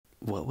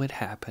What would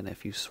happen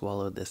if you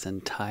swallowed this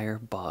entire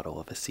bottle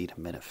of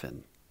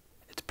acetaminophen?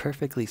 It's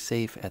perfectly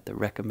safe at the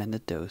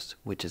recommended dose,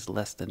 which is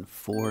less than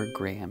 4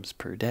 grams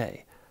per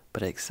day,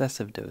 but at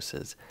excessive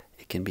doses,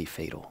 it can be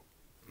fatal.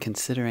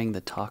 Considering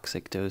the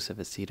toxic dose of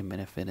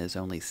acetaminophen is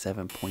only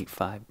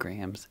 7.5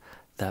 grams,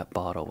 that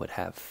bottle would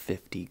have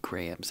 50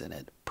 grams in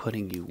it,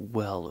 putting you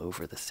well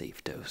over the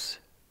safe dose.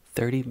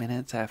 30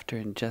 minutes after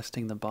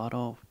ingesting the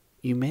bottle,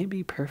 you may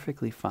be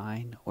perfectly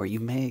fine, or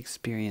you may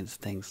experience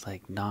things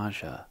like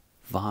nausea,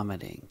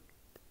 vomiting,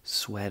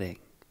 sweating.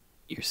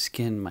 Your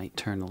skin might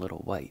turn a little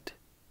white,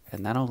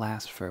 and that'll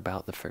last for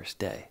about the first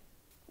day.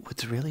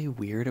 What's really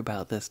weird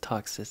about this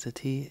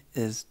toxicity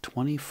is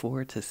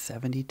 24 to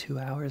 72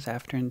 hours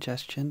after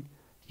ingestion,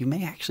 you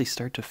may actually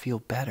start to feel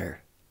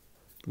better.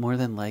 More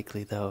than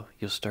likely, though,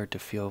 you'll start to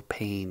feel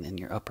pain in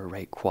your upper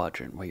right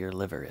quadrant where your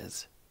liver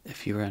is.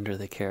 If you were under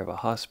the care of a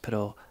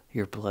hospital,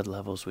 your blood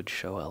levels would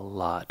show a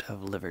lot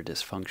of liver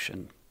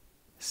dysfunction.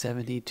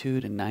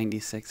 72 to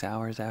 96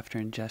 hours after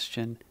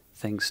ingestion,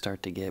 things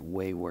start to get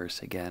way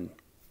worse again.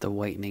 The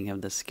whitening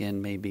of the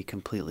skin may be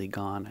completely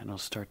gone and it'll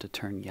start to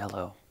turn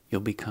yellow.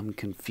 You'll become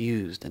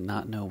confused and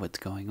not know what's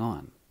going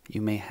on.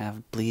 You may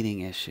have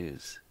bleeding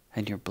issues,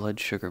 and your blood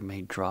sugar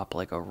may drop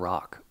like a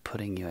rock,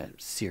 putting you at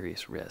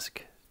serious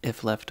risk.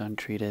 If left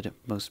untreated,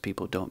 most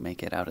people don't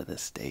make it out of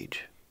this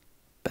stage.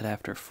 But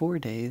after 4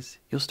 days,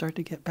 you'll start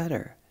to get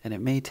better, and it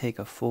may take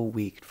a full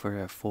week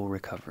for a full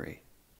recovery.